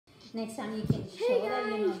Next time you can show Hey that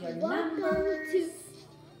you know guys, your welcome numbers.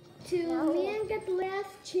 to me and Gatula's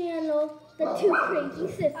channel, the Two Crazy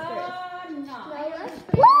Sisters. No.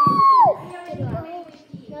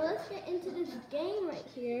 Now let's get into this game right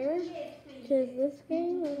here. Cause this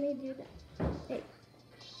game, let me do that. Hey,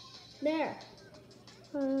 there.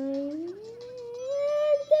 Woo!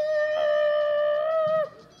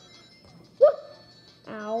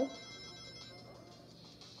 Ow.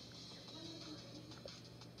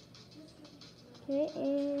 Okay,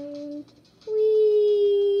 and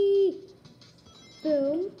whee!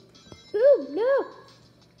 Boom. Boom, no!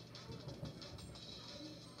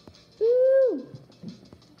 Boom!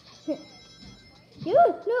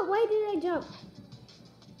 No, why did I jump?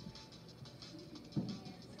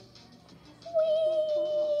 Whee!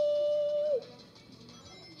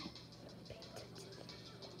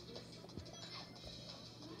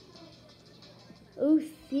 Oh,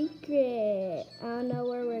 secret. I don't know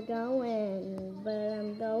where we're going, but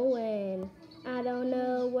I'm going. I don't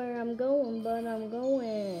know where I'm going, but I'm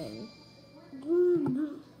going.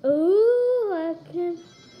 Oh, I can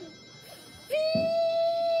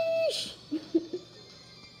fish.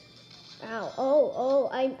 Ow, oh,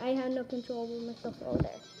 I have no control over myself. Oh,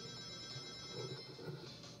 there.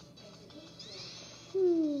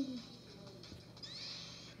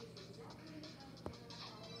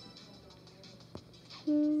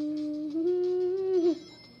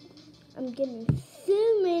 I'm getting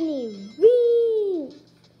so many rings.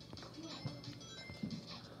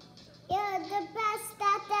 You're the best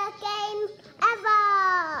at the game ever.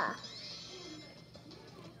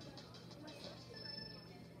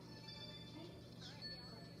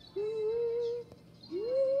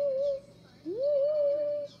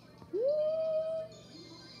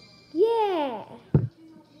 Yeah.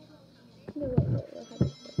 No, wait.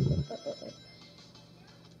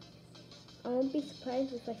 I won't be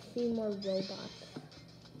surprised if I see more robots.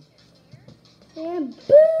 And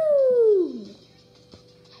boom!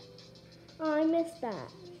 Oh, I missed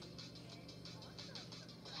that.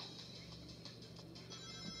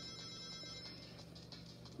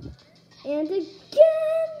 And again!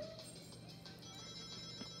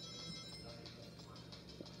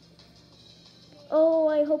 Oh,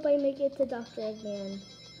 I hope I make it to Dr. Eggman.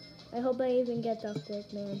 I hope I even get Dr.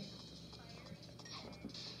 Eggman.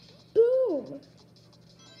 Boom!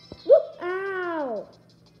 Whoop! Ow!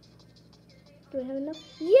 Do I have enough?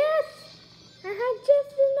 Yes! I had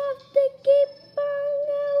just enough to keep on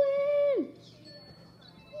going!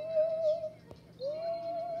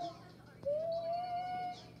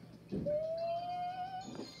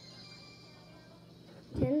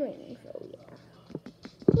 10 rings, oh yeah.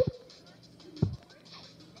 Whoop.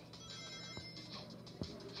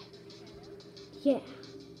 Yeah.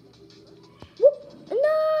 Whoop!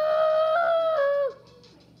 No!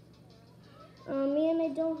 Oh man, I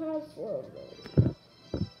don't have 4 of those.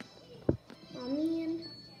 Oh man.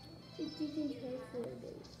 You can try 4 of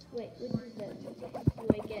those. Wait, which is that? Do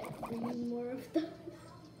I get 3 more of those?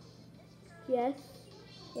 Yes.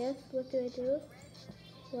 Yes, what do I do?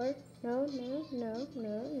 4? No, that, no.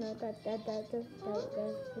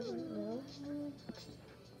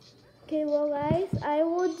 Okay, well guys, I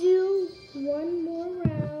will do one more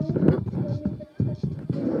round.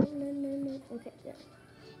 No. Okay, there.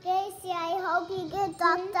 Caricia, I hope you get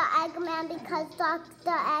Dr. Eggman because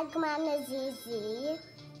Dr. Eggman is easy.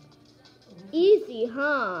 Easy,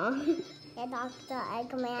 huh? Yeah, Dr.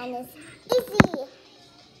 Eggman is easy.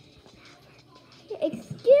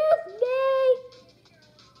 Excuse me.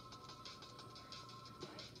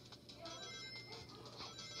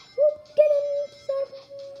 We're getting some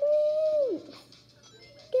rings.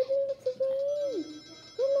 Getting some rings.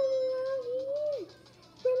 Running around here.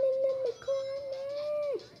 Running in the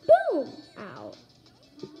corner. Boom! Ow.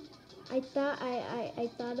 I thought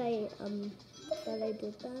I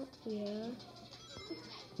did that. Yeah.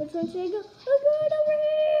 Which one should I go? I got over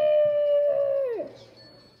here.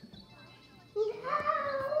 No!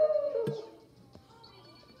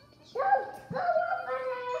 Don't go over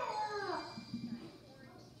there!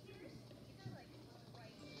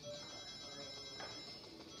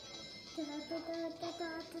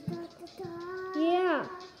 Yeah.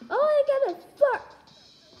 Oh, I got a fart.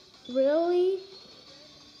 Really?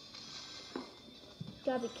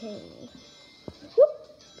 Gotta be kidding me. Whoop.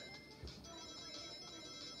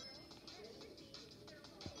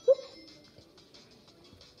 Whoop.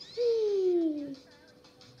 Whee.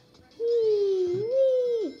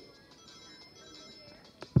 Wee.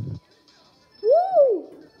 Woo!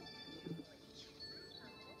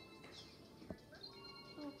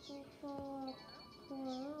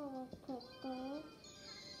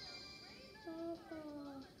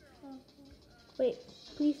 Wait,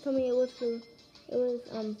 please tell me it was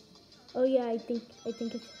oh yeah, I think it's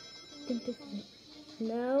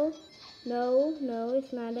no,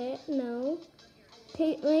 it's not it, no.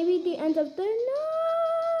 Okay, maybe the end of the,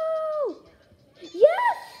 no!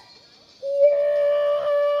 Yes! Yes!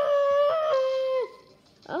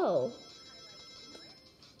 Oh.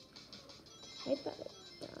 I thought it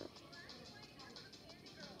died.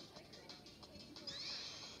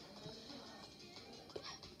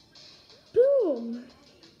 Boom!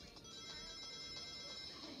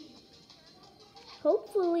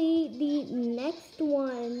 Hopefully the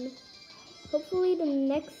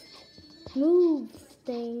next moves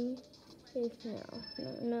thing is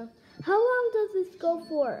no. How long does this go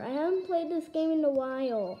for? I haven't played this game in a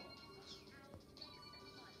while.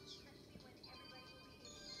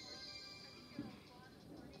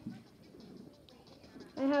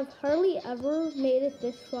 I have hardly ever made it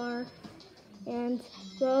this far, and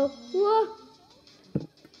well, whoa!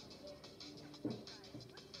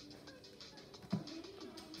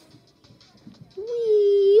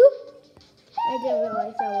 Whee! I didn't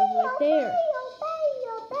realize I was right there.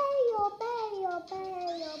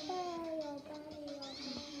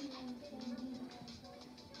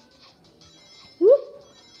 Whoop!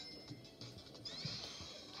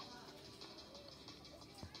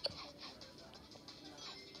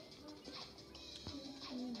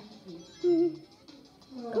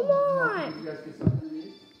 Come on!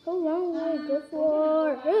 How long will I go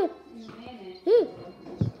for? I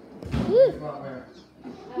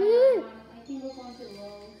think we're going to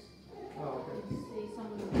Lowe's. See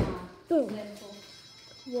some Boom. lentils.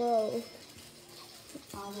 Whoa.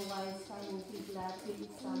 Otherwise, I will be glad to eat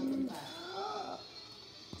something, but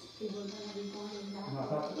if we're going to be going that way.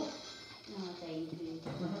 No, thank you.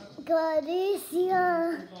 Caricia.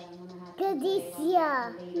 Caricia.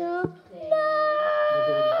 No.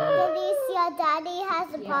 Caricia, Daddy has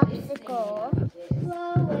a popsicle.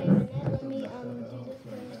 Well, wait a minute. Let me do this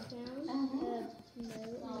thing down. No.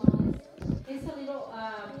 It's a little,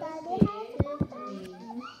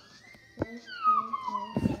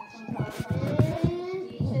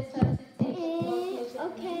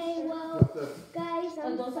 Okay, well, guys,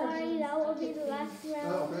 I'm sorry. That will be the last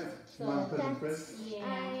round.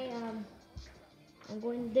 I'm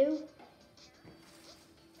going to do.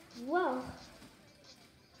 Well,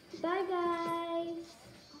 bye, guys.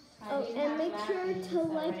 Oh, and make sure to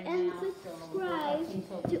like and subscribe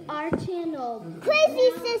to our channel.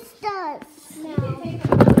 Crazy Sisters.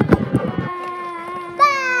 Now.